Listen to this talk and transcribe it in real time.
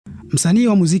Msanii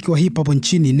wa muziki wa hip hop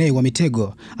nchini Nay wa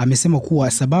Mitego amesema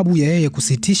kuwa sababu ya yeye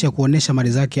kusitisha kuonesha mali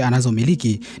zake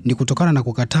anazomiliki ni kutokana na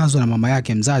kukatazwa na mama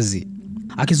yake mzazi.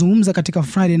 Akizungumza katika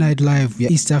Friday Night Live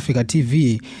ya East Africa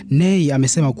TV, Nay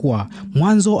amesema kuwa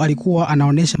mwanzo alikuwa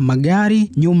anaonesha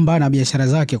magari, nyumba na biashara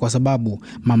zake kwa sababu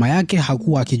mama yake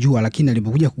hakuwa akijua, lakini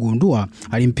alipokuja kugundua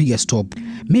alimpiga stop.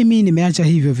 Mimi nimeacha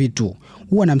hivyo vitu.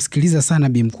 Huwa namsikiliza sana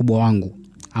bi mkubwa wangu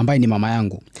ambaye ni mama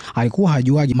yangu. Alikuwa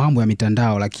hajuagi mambo ya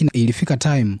mitandao, lakini ilifika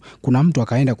time kuna mtu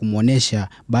akaenda kumuonesha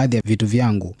baadhi ya vitu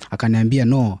vyangu. Akaniambia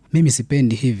no, mimi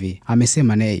sipendi hivi,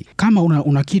 amesema Nay. Kama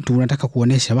una kitu unataka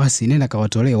kuonesha basi nenda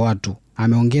kawatolee watu,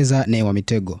 ameongeza Nay wa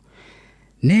Mitego.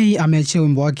 Nay ameachia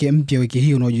wimbo wake mpya wiki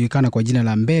hii unaojulikana kwa jina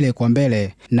la Mbele kwa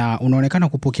Mbele, na unaonekana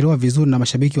kupokelewa vizuri na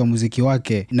mashabiki wa muziki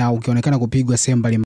wake na ukionekana kupigwa sehemu mbalimbali.